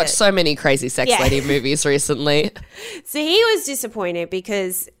 We've watched so many crazy sex lady movies recently. So he was disappointed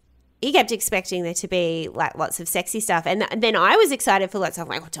because he kept expecting there to be like lots of sexy stuff. And then I was excited for lots of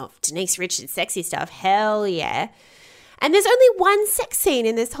like, oh, Denise Richards sexy stuff. Hell yeah. And there's only one sex scene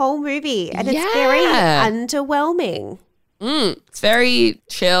in this whole movie, and it's very underwhelming. It's very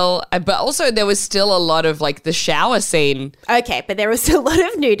chill. But also there was still a lot of like the shower scene. Okay, but there was a lot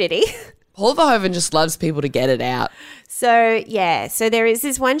of nudity. Paul Verhoeven just loves people to get it out. So, yeah. So there is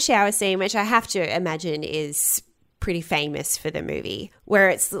this one shower scene, which I have to imagine is pretty famous for the movie, where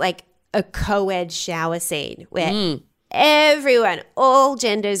it's like a co-ed shower scene where everyone, all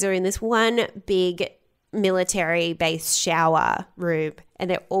genders are in this one big military-based shower room and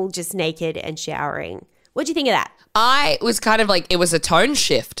they're all just naked and showering. What do you think of that? I was kind of like, it was a tone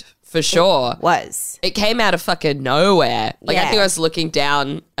shift for sure. It came out of fucking nowhere. Like, I Yeah. think I was looking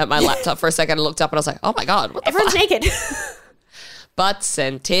down at my laptop for a second and looked up and I was like, oh my God, what the Everyone's fuck? naked. Butts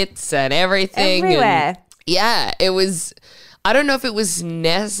and tits and everything. Everywhere. And yeah, it was, I don't know if it was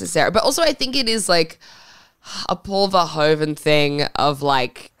necessary, but also I think it is like a Paul Verhoeven thing of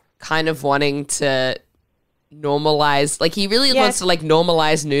like kind of wanting to normalize, like he really wants to like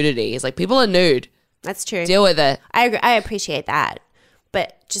normalize nudity. He's like, people are nude. That's true. Deal with it. I appreciate that.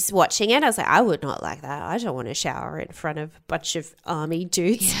 But just watching it, I was like, I would not like that. I don't want to shower in front of a bunch of army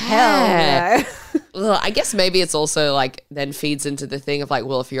dudes. Yeah. Hell no. Well, I guess maybe it's also like then feeds into the thing of like,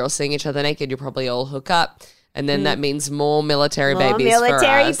 well, if you're all seeing each other naked, you'll probably all hook up. And then that means more military babies for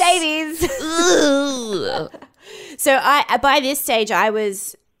military us. babies. So by this stage, I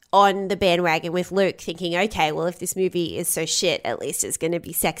was on the bandwagon with Luke thinking, okay, well, if this movie is so shit, at least it's going to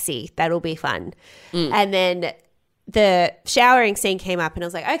be sexy. That'll be fun. And then the showering scene came up and I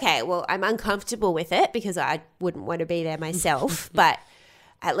was like, okay, well, I'm uncomfortable with it because I wouldn't want to be there myself. But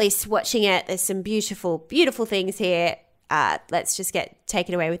at least watching it, there's some beautiful, beautiful things here. Let's just get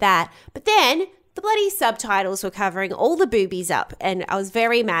taken away with that. But then the bloody subtitles were covering all the boobies up and I was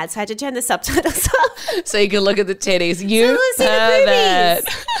very mad. So I had to turn the subtitles off. So you can look at the titties. You see the pervert.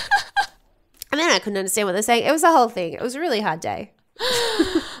 boobies. And then I couldn't understand what they're saying. It was the whole thing. It was a really hard day.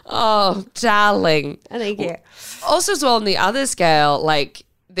 Oh, darling. Thank you. Also, as well, on the other scale, like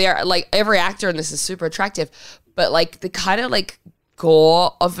they're like every actor in this is super attractive, but like the kind of like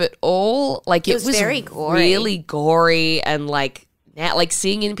gore of it all, like it was very gory. really gory and like now, like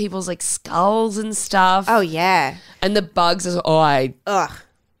seeing in people's like skulls and stuff. Oh, yeah. And the bugs as Ugh.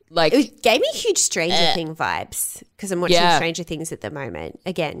 like It gave me huge Stranger Thing vibes because I'm watching Yeah. Stranger Things at the moment.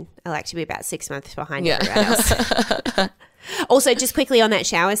 Again, I like to be about 6 months behind Yeah. everyone else. Also, just quickly on that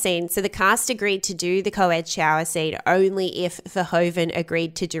shower scene. So the cast agreed to do the co-ed shower scene only if Verhoeven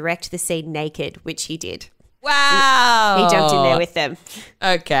agreed to direct the scene naked, which he did. wow. He jumped in there with them.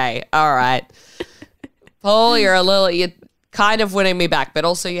 Okay, all right. Paul, you're kind of winning me back, but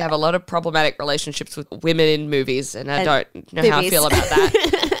also you have a lot of problematic relationships with women in movies, and I don't know how I movies. feel about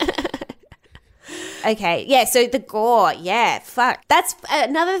that. Okay, yeah, so the gore, yeah, fuck. That's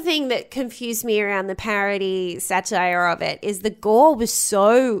another thing that confused me around the parody satire of it is the gore was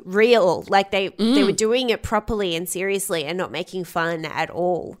so real. Like they were doing it properly and seriously and not making fun at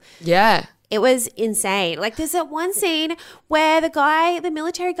all. Yeah. It was insane. Like there's that one scene where the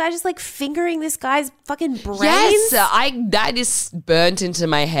military guy just like fingering this guy's fucking brains. Yes, that is burnt into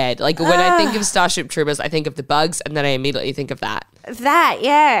my head. Like when I think of Starship Troopers, I think of the bugs, and then I immediately think of that. That,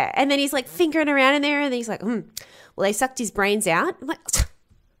 yeah. And then he's like fingering around in there and then he's like, well, they sucked his brains out. I'm like, did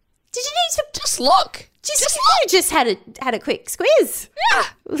you need to Just look. You just had a quick squeeze. Yeah.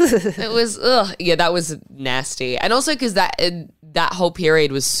 It was, yeah, that was nasty. And also because that whole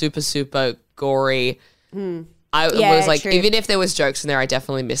period was super, super gory. I was like, true. even if there was jokes in there, I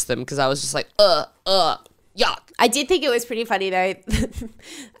definitely missed them because I was just like, yuck. I did think it was pretty funny though.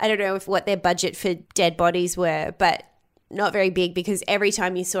 I don't know what their budget for dead bodies were, but not very big because every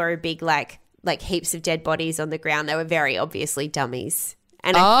time you saw a big like heaps of dead bodies on the ground, they were very obviously dummies.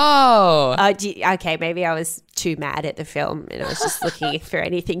 And okay, maybe I was too mad at the film and I was just looking for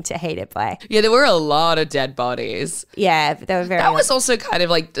anything to hate it by. Yeah, there were a lot of dead bodies. Yeah, but they were very. That was also kind of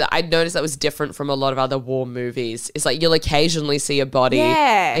like, I noticed that was different from a lot of other war movies. It's like you'll occasionally see a body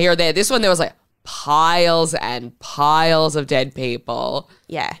here or there. This one, there was like piles and piles of dead people.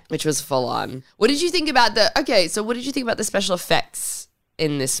 Yeah. Which was full on. What did you think about what did you think about the special effects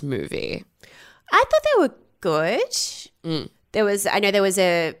in this movie? I thought they were good. I know there was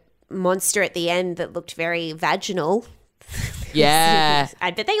a monster at the end that looked very vaginal. Yeah.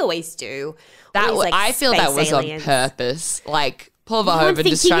 But they always do. I feel that was aliens. on purpose. Like Paul I'm Verhoeven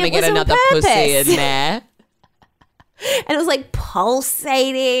just thinking trying to it get was on another pussy purpose. in there. And it was like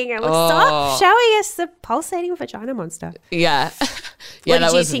pulsating. And like, stop showing us the pulsating vagina monster. Yeah. What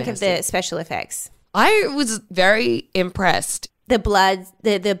did you think of the special effects? I was very impressed. The blood,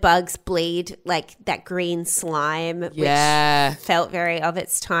 the bugs bleed like that green slime, which felt very of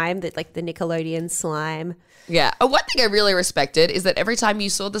its time, that like the Nickelodeon slime. Yeah. One thing I really respected is that every time you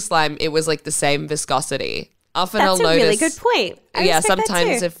saw the slime, it was like the same viscosity. Often That's I'll a notice. really good point. I respect that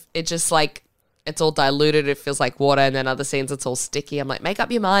sometimes too. if it just like it's all diluted. It feels like water. And then other scenes, it's all sticky. I'm like, make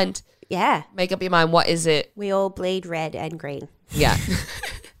up your mind. Yeah. Make up your mind. What is it? We all bleed red and green. Yeah.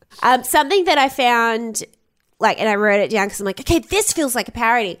 Something that I found, like, and I wrote it down because I'm like, okay, this feels like a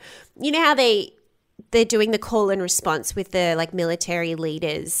parody. You know how they're doing the call and response with the, like, military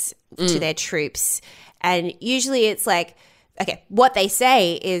leaders to their troops. And usually it's like, okay, what they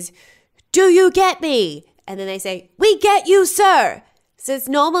say is, do you get me? And then they say, we get you, sir. So it's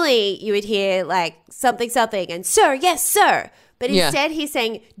normally you would hear like something, and sir, yes, sir. But instead he's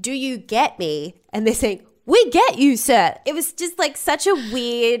saying, do you get me? And they're saying, we get you, sir. It was just like such a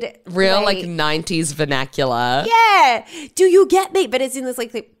weird. Real like 90s vernacular. Yeah. Do you get me? But it's in this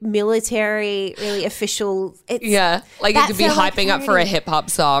like the military, really official. Yeah. Like it could be hyping up for a hip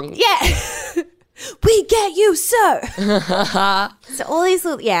hop song. Yeah. We get you, sir. So all these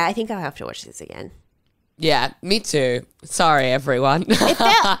little, I think I'll have to watch this again. Yeah, me too. Sorry, everyone.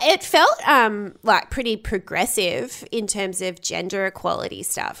 It felt like pretty progressive in terms of gender equality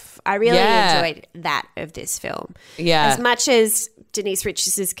stuff. I really enjoyed that of this film. Yeah. As much as Denise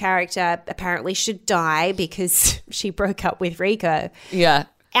Richards' character apparently should die because she broke up with Rico. Yeah.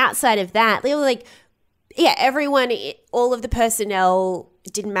 Outside of that, they were like, everyone, all of the personnel,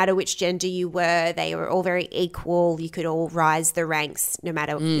 it didn't matter which gender you were. They were all very equal. You could all rise the ranks no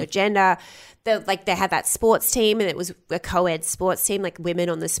matter your gender. They had that sports team, and it was a co-ed sports team, like women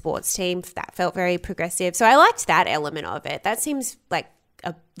on the sports team. That felt very progressive. So I liked that element of it. That seems like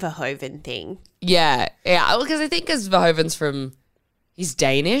a Verhoeven thing. Yeah. Yeah. Because I think Verhoeven's he's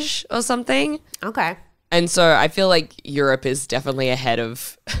Danish or something. Okay. And so I feel like Europe is definitely ahead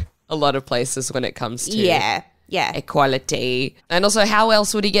of a lot of places when it comes to equality. And also, how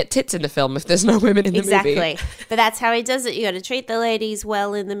else would he get tits in the film if there's no women in the movie? Exactly. But that's how he does it. You got to treat the ladies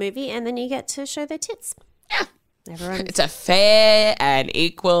well in the movie, and then you get to show their tits. Yeah. Everyone's... It's a fair and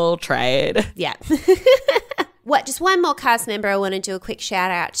equal trade. Yeah. Just one more cast member I want to do a quick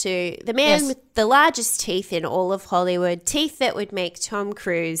shout out to. The man with the largest teeth in all of Hollywood, teeth that would make Tom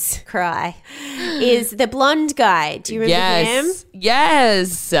Cruise cry, is the blonde guy. Do you remember him?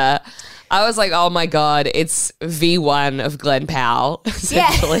 Yes. I was like, oh my God, it's V1 of Glenn Powell,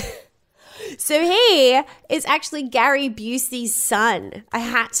 essentially. Yeah. So he is actually Gary Busey's son. I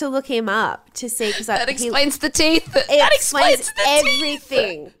had to look him up to see. That explains the teeth. That explains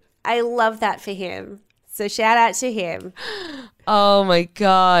everything. Teeth. I love that for him. So shout out to him. Oh my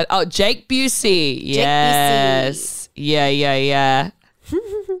God. Oh, Jake Busey. Yes. Busey. Yeah.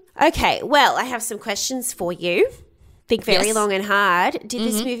 Okay, well, I have some questions for you. Think very long and hard. Did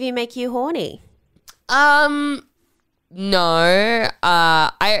this movie make you horny? No.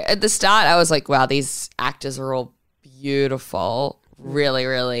 I at the start I was like, wow, these actors are all beautiful. Really,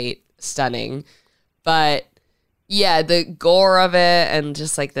 really stunning. But yeah, the gore of it and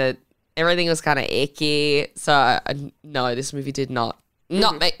just like everything was kind of icky. So no, this movie did not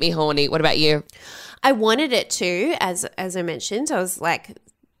make me horny. What about you? I wanted it to, as I mentioned. I was like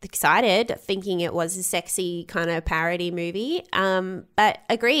excited, thinking it was a sexy kind of parody movie. But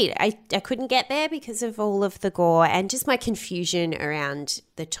agreed, I couldn't get there because of all of the gore, and just my confusion around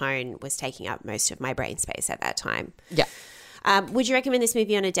the tone was taking up most of my brain space at that time. Yeah. Would you recommend this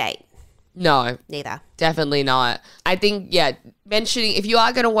movie on a date? No. Neither. Definitely not. I think, mentioning, if you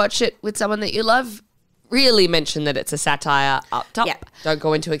are going to watch it with someone that you love, really mention that it's a satire up top. Yep. Don't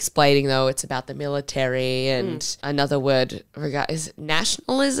go into explaining, though, it's about the military and another word, is it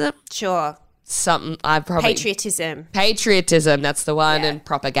nationalism? Sure. Something, Patriotism. Patriotism, that's the one, Yeah. and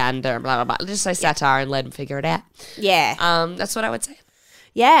propaganda and blah, blah, blah. Just say satire and let them figure it out. Yeah. That's what I would say.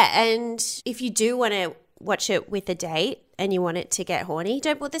 Yeah, and if you do want to watch it with a date and you want it to get horny,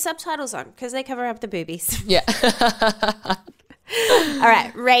 don't put the subtitles on because they cover up the boobies. Yeah. All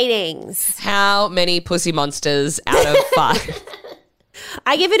right, ratings. How many pussy monsters out of 5?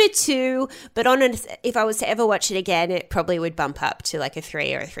 I give it a 2, but if I was to ever watch it again, it probably would bump up to like a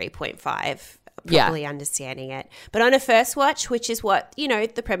 3 or a 3.5. Probably understanding it. But on a first watch, which is what,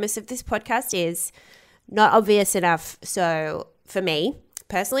 the premise of this podcast is, not obvious enough. So for me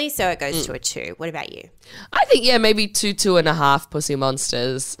personally, so it goes to a 2. What about you? I think, maybe 2.5 pussy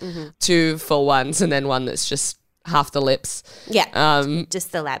monsters, 2 full ones, and then one that's just half the lips. Yeah.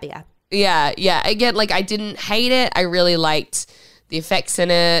 Just the labia. Yeah. Again, like I didn't hate it. I really liked the effects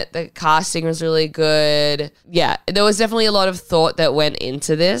in it. The casting was really good. Yeah, there was definitely a lot of thought that went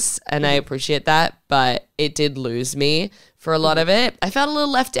into this, and I appreciate that, but it did lose me for a lot of it. I felt a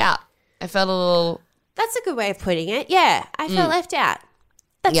little left out. That's a good way of putting it. Yeah, I felt left out.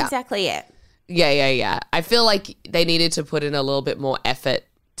 That's exactly it. Yeah. I feel like they needed to put in a little bit more effort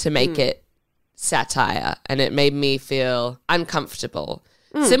to make it satire, and it made me feel uncomfortable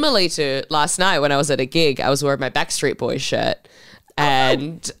Similarly to last night when I was at a gig, I was wearing my Backstreet Boys shirt,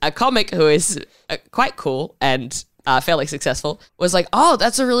 and a comic who is quite cool and fairly successful was like, oh,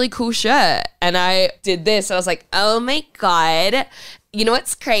 that's a really cool shirt. And I did this. And I was like, oh my God. You know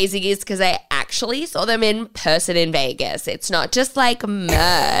what's crazy is because I actually saw them in person in Vegas. It's not just like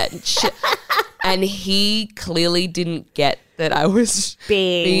merch. And he clearly didn't get that I was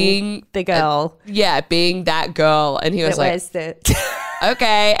being the girl. Being that girl. And he was like,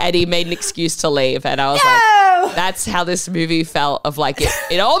 okay. And he made an excuse to leave. And I was like, that's how this movie felt of like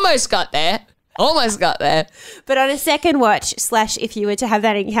it almost got there. Almost got there. But on a second watch, / if you were to have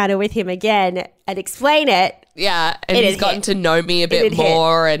that encounter with him again and explain it. Yeah, and he's gotten to know me a bit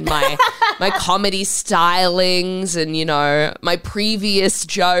more and my comedy stylings and, you know, my previous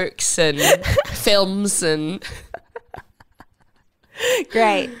jokes and films and...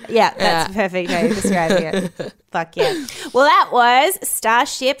 Great. Yeah, that's a perfect way of describing it. Fuck yeah. Well, that was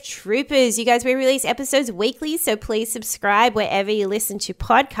Starship Troopers. You guys, we release episodes weekly, so please subscribe wherever you listen to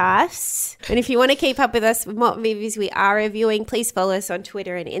podcasts. And if you want to keep up with us with what movies we are reviewing, please follow us on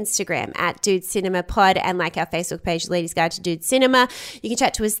Twitter and Instagram at Dude Cinema Pod and like our Facebook page, Ladies Guide to Dude Cinema. You can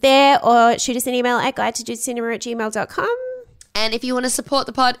chat to us there or shoot us an email at guidetodudecinema@gmail.com. And if you want to support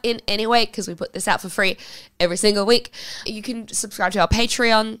the pod in any way, because we put this out for free every single week, you can subscribe to our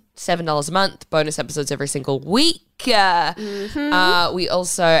Patreon, $7 a month, bonus episodes every single week. We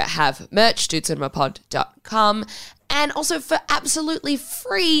also have merch, dudecinemapod.com. And also for absolutely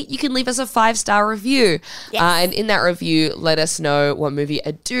free, you can leave us a 5-star review. Yes. And in that review, let us know what movie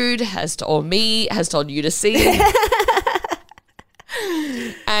a dude or me has told you to see.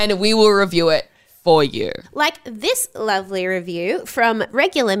 And we will review it for you. Like this lovely review from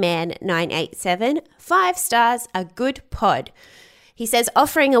Regular Man 987, 5 stars, a good pod. He says,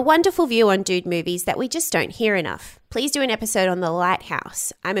 offering a wonderful view on dude movies that we just don't hear enough. Please do an episode on The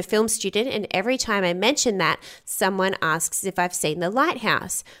Lighthouse. I'm a film student and every time I mention that, someone asks if I've seen The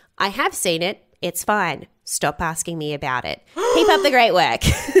Lighthouse. I have seen it. It's fine. Stop asking me about it. Keep up the great work.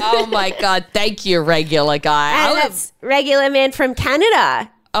 Oh my God. Thank you, Regular Guy. And that's Regular Man from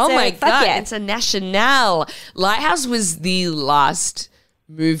Canada. Oh so, my God, yeah. International. Lighthouse was the last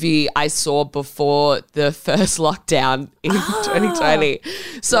movie I saw before the first lockdown in 2020.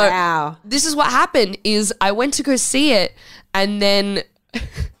 So wow. This is what happened is I went to go see it and then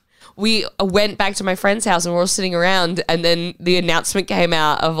we went back to my friend's house and we're all sitting around and then the announcement came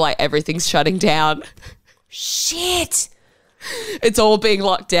out of like everything's shutting down. Shit. It's all being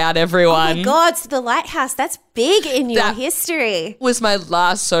locked down, everyone. Oh my God, so The Lighthouse, that's big in your history. Was my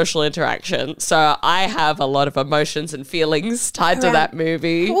last social interaction. So I have a lot of emotions and feelings tied to that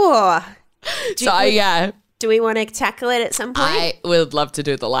movie. Whoa. Do we want to tackle it at some point? I would love to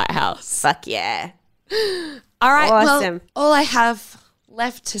do The Lighthouse. Fuck yeah. All right, awesome. Well, all I have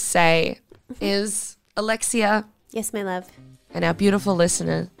left to say is, Alexia. Yes, my love. And our beautiful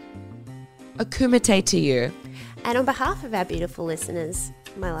listener, akumite to you. And on behalf of our beautiful listeners,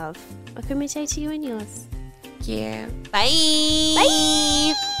 my love, akumite to you and yours. Yeah. Bye.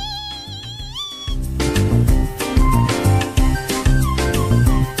 Bye.